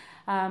drink.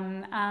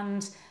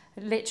 And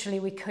literally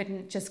we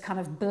couldn't just kind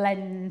of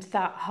blend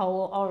that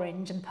whole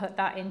orange and put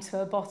that into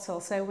a bottle.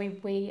 So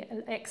we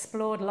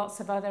explored lots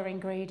of other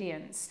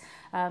ingredients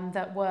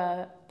that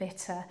were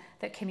bitter,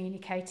 that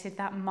communicated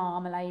that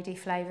marmalade-y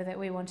flavour that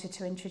we wanted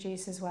to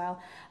introduce as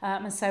well.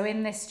 And so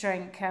in this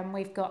drink,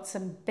 we've got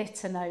some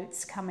bitter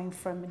notes coming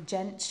from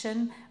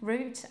gentian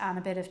root and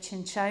a bit of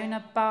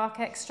cinchona bark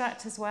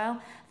extract as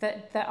well,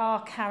 that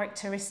are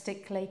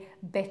characteristically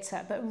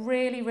bitter, but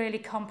really, really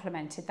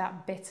complemented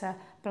that bitter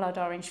blood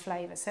orange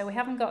flavour. So we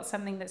haven't got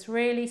something that's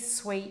really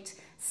sweet,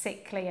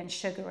 sickly and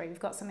sugary. We've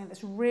got something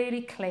that's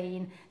really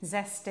clean,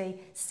 zesty,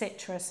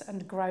 citrus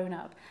and grown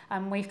up.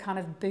 And we've kind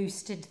of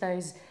boosted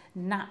those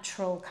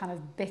natural kind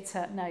of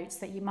bitter notes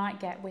that you might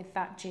get with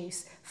that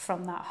juice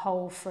from that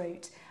whole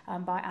fruit,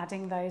 by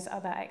adding those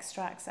other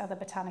extracts, other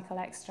botanical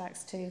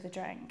extracts to the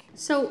drink.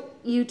 So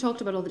you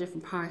talked about all the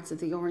different parts of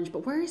the orange,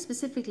 but where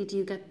specifically do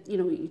you get,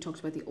 you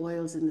talked about the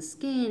oils in the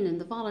skin and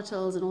the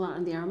volatiles and all that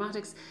and the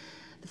aromatics,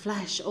 the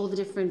flesh, all the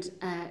different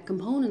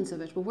components of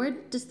it, but where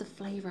does the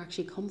flavour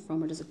actually come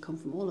from, or does it come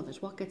from all of it?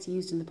 What gets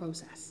used in the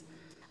process?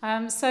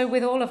 So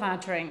with all of our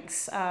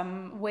drinks,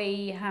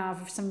 we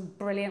have some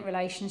brilliant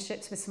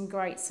relationships with some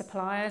great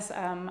suppliers,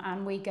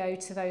 and we go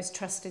to those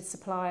trusted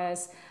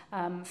suppliers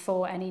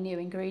for any new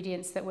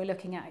ingredients that we're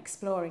looking at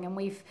exploring.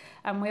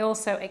 And we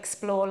also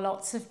explore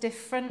lots of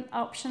different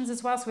options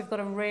as well. So we've got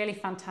a really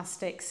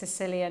fantastic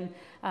Sicilian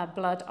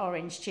blood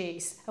orange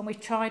juice, and we've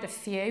tried a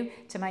few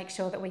to make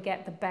sure that we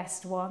get the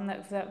best one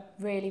that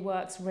really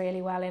works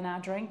really well in our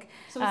drink.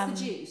 So it's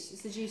the juice?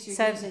 It's the juice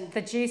you're using? So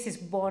the juice is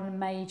one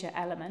major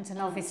element, and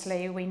obviously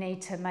obviously we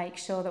need to make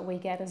sure that we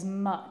get as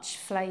much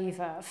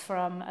flavour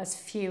from as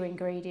few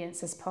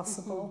ingredients as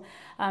possible,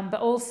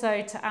 but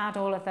also to add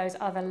all of those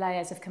other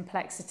layers of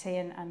complexity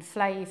and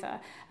flavour.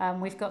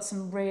 We've got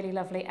some really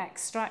lovely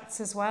extracts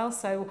as well,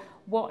 so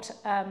what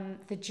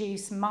the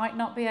juice might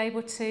not be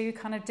able to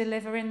kind of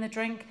deliver in the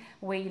drink,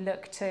 we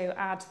look to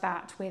add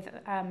that with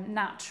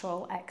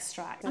natural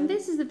extract. And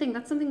this is the thing,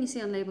 that's something you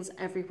see on labels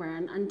everywhere,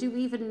 and do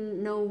we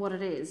even know what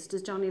it is?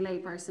 Does Johnny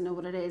layperson know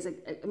what it is?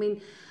 I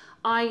mean,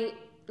 I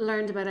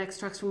learned about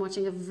extracts from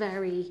watching a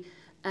very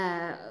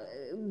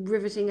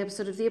riveting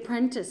episode of The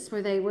Apprentice,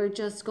 where they were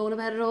just going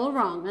about it all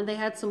wrong, and they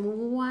had some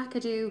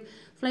wackadoo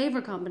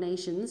flavour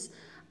combinations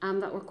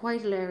that were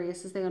quite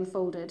hilarious as they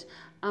unfolded.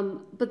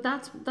 But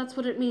that's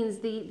what it means.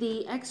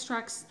 The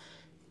extracts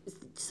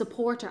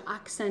support or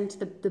accent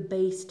the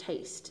base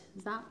taste.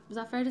 Is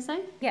that fair to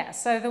say? Yeah,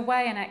 so the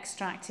way an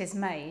extract is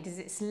made is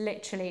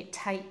it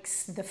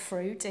takes the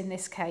fruit, in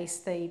this case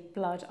the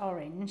blood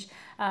orange,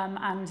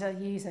 and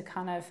use a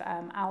kind of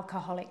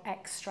alcoholic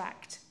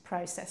extract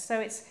process. So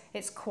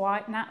it's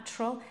quite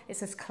natural,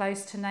 it's as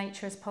close to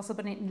nature as possible,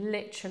 and it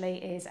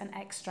literally is an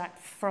extract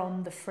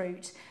from the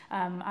fruit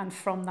and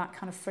from that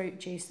kind of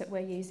fruit juice that we're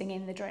using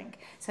in the drink.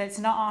 So it's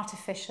not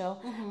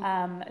artificial,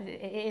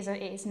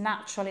 it is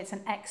natural, it's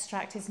an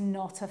extract, it's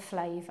not a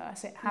flavour.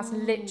 So it has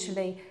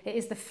literally, it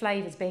is the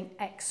flavours being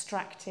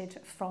extracted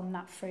from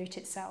that fruit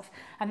itself.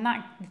 And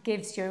that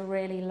gives you a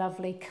really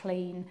lovely,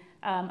 clean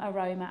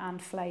aroma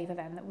and flavour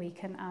then that we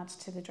can add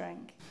to the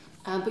drink.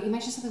 But you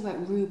mentioned something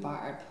about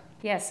rhubarb.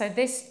 Yeah, so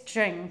this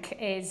drink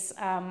is,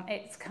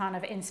 its kind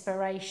of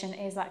inspiration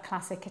is that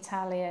classic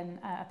Italian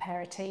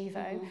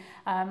aperitivo.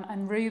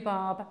 And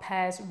rhubarb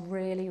pairs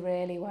really,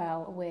 really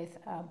well with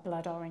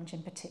blood orange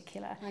in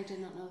particular. I did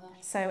not know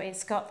that. So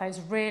it's got those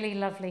really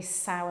lovely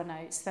sour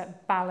notes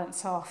that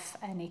balance off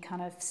any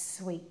kind of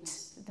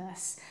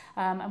sweetness.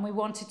 And we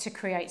wanted to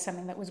create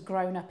something that was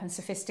grown up and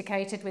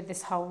sophisticated with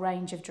this whole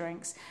range of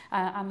drinks.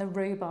 And the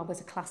rhubarb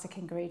was a classic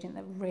ingredient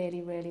that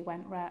really, really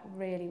went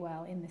really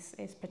well in this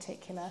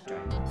particular drink.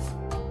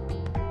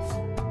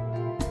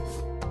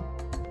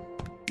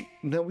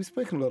 Now, we've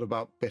spoken a lot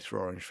about bitter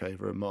orange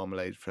flavour and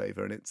marmalade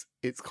flavour, and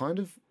it's kind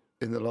of,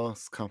 in the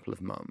last couple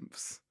of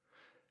months,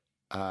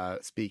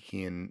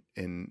 speaking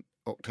in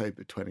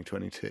October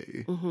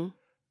 2022,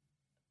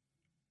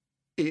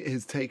 it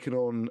has taken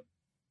on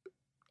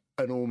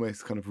an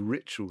almost kind of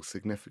ritual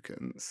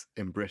significance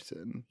in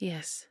Britain.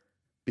 Yes.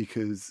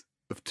 Because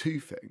of two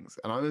things.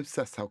 And I'm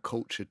obsessed how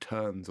culture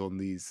turns on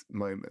these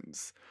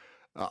moments.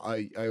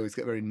 I always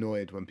get very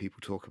annoyed when people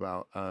talk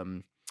about,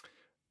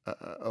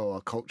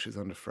 our culture's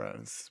under threat.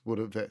 What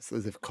if it's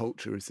as if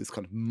culture is this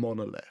kind of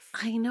monolith?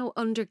 I know,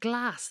 under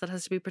glass that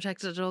has to be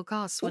protected at all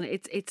costs when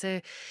it's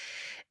a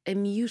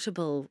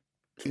immutable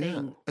thing.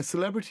 Yeah. A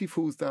celebrity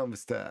falls down the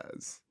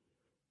stairs,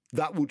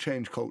 that will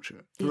change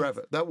culture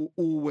forever. Yes. That will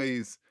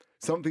always,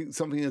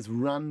 something as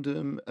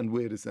random and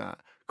weird as that,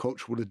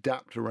 culture will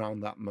adapt around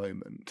that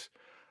moment.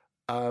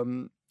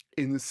 In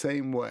the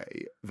same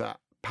way that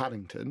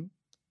Paddington,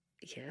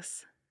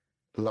 yes,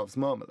 loves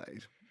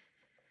marmalade.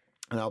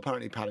 Now,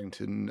 apparently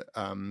Paddington,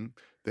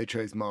 they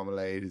chose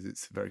marmalade as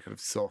it's a very kind of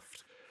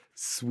soft,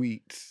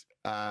 sweet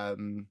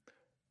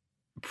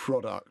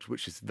product,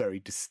 which is very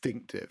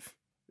distinctive.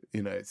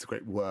 You know, it's a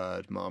great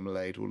word,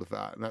 marmalade, all of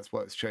that. And that's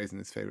why it's chosen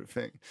his favourite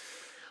thing.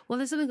 Well,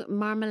 there's something,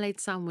 marmalade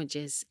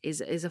sandwiches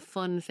is a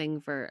fun thing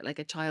for like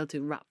a child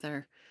to wrap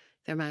their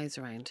mouths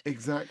around.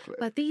 Exactly.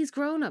 But these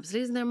grown-ups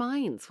losing their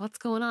minds. What's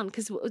going on?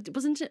 Because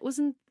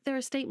wasn't there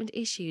a statement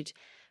issued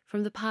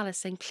from the palace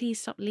saying,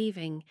 please stop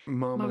leaving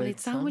marmalade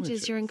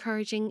sandwiches. You're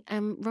encouraging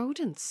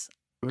rodents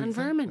and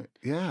vermin.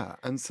 Yeah,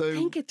 and so...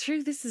 Think it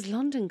through. This is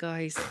London,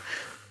 guys.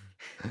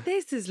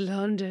 This is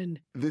London.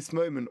 This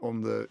moment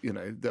on the,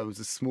 there was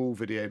a small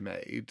video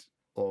made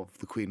of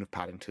the Queen of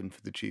Paddington for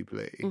the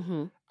Jubilee.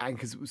 And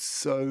because it was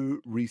so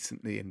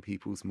recently in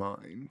people's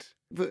mind,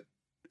 that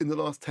in the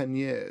last 10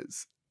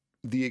 years,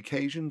 the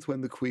occasions when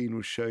the Queen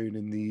was shown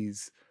in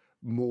these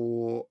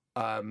more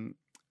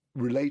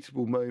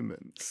relatable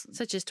moments,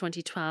 such as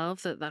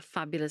 2012, that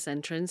fabulous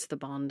entrance, the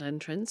Bond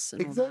entrance,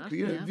 and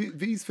exactly. All that.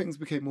 These things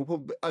became more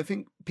popular. I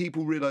think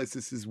people realised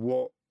this is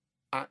what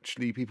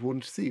actually people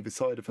wanted to see, the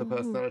side of her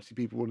personality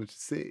people wanted to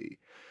see.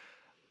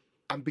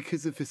 And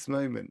because of this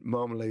moment,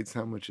 marmalade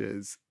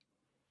sandwiches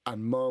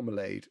and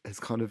marmalade has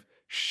kind of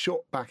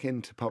shot back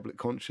into public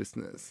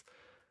consciousness.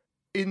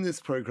 In this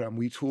programme,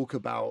 we talk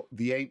about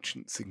the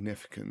ancient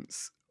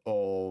significance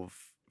of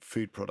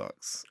food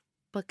products.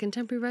 But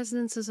contemporary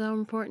resonances are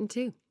important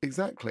too.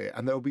 Exactly.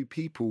 And there'll be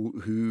people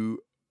who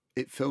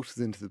it filters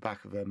into the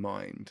back of their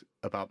mind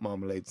about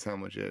marmalade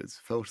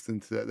sandwiches, filters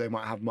into they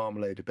might have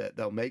marmalade a bit.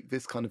 They'll make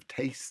this kind of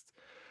taste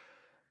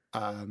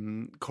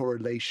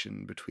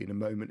correlation between a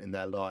moment in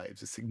their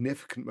lives, a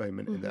significant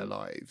moment in their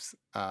lives,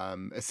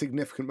 a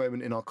significant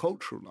moment in our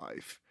cultural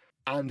life.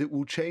 And it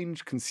will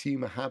change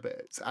consumer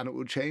habits, and it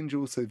will change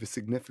also the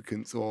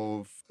significance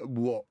of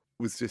what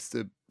was just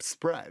a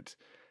spread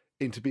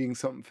into being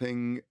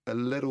something a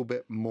little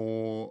bit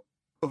more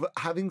of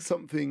having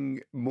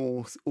something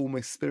more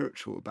almost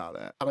spiritual about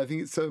it. And I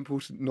think it's so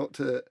important not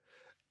to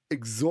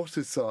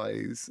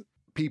exoticize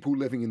people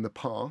living in the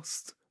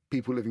past,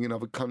 people living in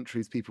other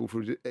countries, people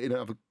in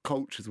other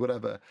cultures,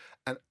 whatever,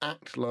 and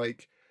act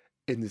like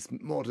in this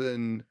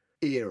modern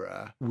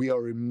era we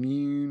are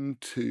immune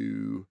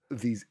to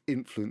these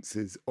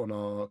influences on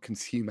our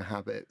consumer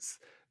habits,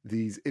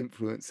 these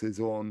influences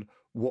on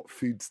what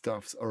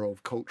foodstuffs are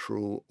of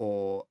cultural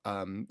or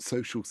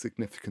social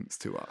significance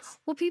to us.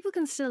 Well, people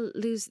can still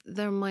lose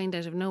their mind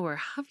out of nowhere.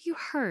 Have you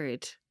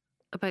heard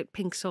about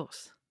pink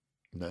sauce?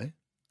 No?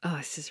 Oh,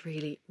 this is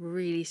really,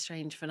 really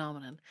strange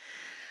phenomenon.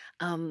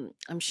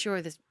 I'm sure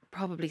there's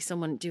probably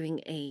someone doing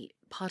a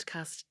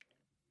podcast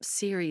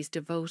series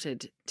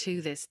devoted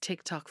to this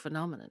TikTok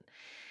phenomenon.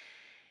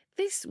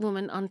 This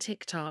woman on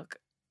TikTok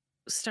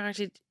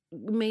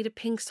made a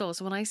pink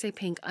sauce. When I say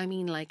pink, I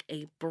mean like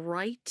a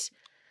bright,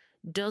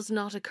 does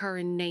not occur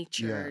in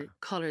nature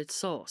coloured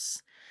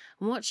sauce.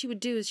 And what she would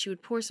do is she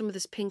would pour some of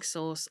this pink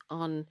sauce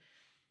on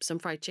some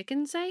fried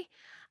chicken, say,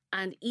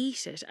 and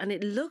eat it. And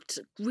it looked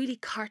really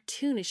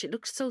cartoonish. It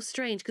looked so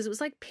strange because it was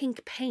like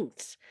pink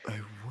paint. Oh,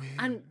 weird.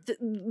 And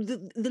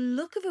the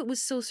look of it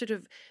was so sort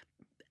of,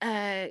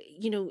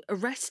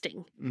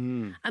 arresting.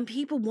 And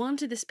people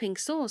wanted this pink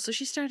sauce, so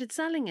she started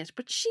selling it.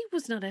 But she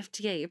was not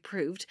FDA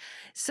approved.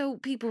 So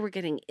people were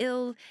getting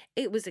ill.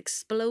 It was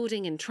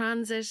exploding in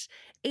transit.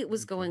 It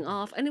was going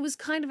off. And it was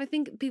kind of, I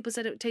think people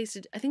said it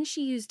tasted, I think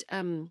she used,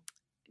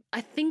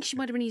 I think she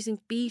might have been using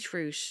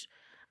beetroot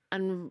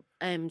and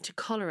to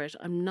colour it.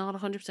 I'm not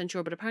 100%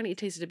 sure, but apparently it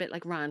tasted a bit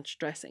like ranch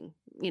dressing,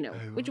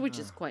 which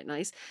is quite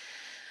nice.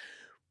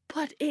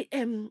 But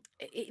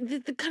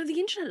the kind of the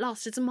internet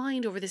lost its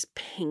mind over this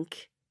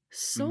pink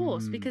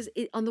sauce because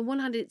on the one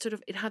hand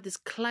it had this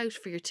clout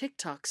for your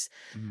TikToks,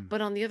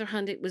 but on the other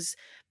hand it was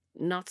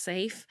not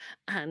safe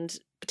and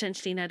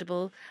potentially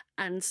inedible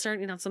and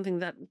certainly not something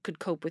that could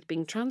cope with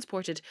being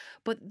transported.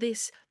 But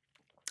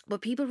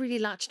people really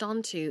latched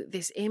onto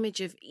this image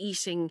of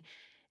eating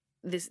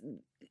this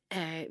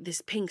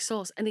pink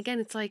sauce, and again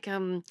it's like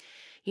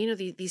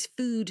these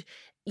food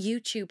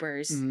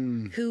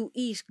YouTubers who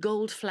eat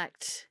gold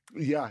flecked.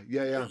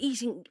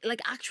 Eating,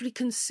 like actually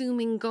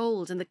consuming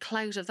gold and the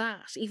clout of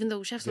that, even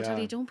though chefs will tell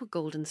you don't put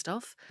gold in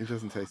stuff. It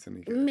doesn't taste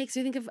any good. It makes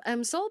me think of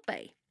Salt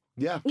Bay.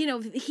 Yeah.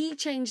 He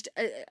changed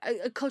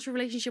a cultural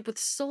relationship with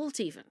salt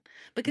even.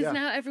 Because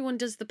now everyone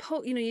does the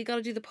pose. You got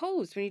to do the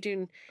pose when you're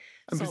doing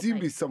And Salt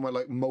presumably Bay. somewhere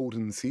like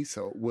Malden sea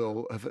salt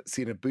will have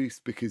seen a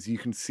boost because you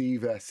can see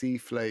their sea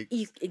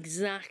flakes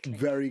Exactly.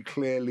 very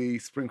clearly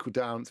sprinkled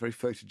down. It's very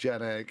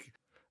photogenic.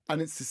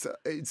 And it's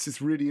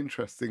just really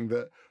interesting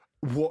that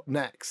what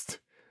next?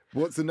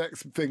 What's the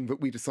next thing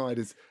that we decide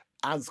is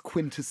as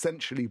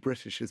quintessentially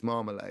British as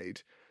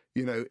marmalade?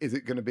 Is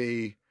it going to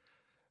be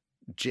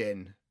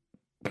gin?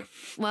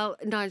 Well,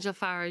 Nigel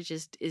Farage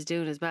is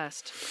doing his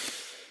best.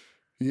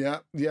 Yeah.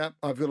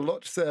 I've got a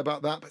lot to say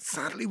about that, but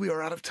sadly we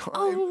are out of time.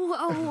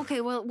 Oh,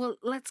 okay. Well,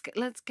 let's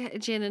get a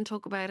gin and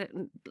talk about it,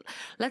 and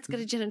let's get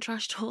a gin and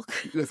trash talk.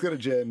 Let's get a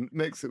gin,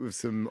 mix it with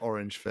some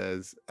orange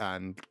fizz,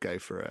 and go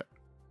for it.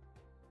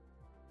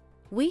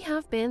 We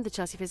have been the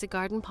Chelsea Physic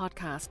Garden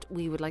podcast.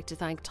 We would like to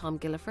thank Tom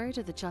Gilliford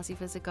of the Chelsea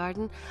Physic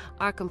Garden,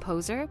 our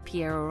composer,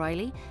 Pierre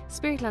O'Reilly,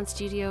 Spiritland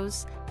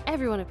Studios,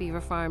 everyone at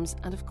Belvoir Farms,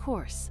 and of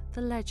course, the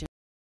legend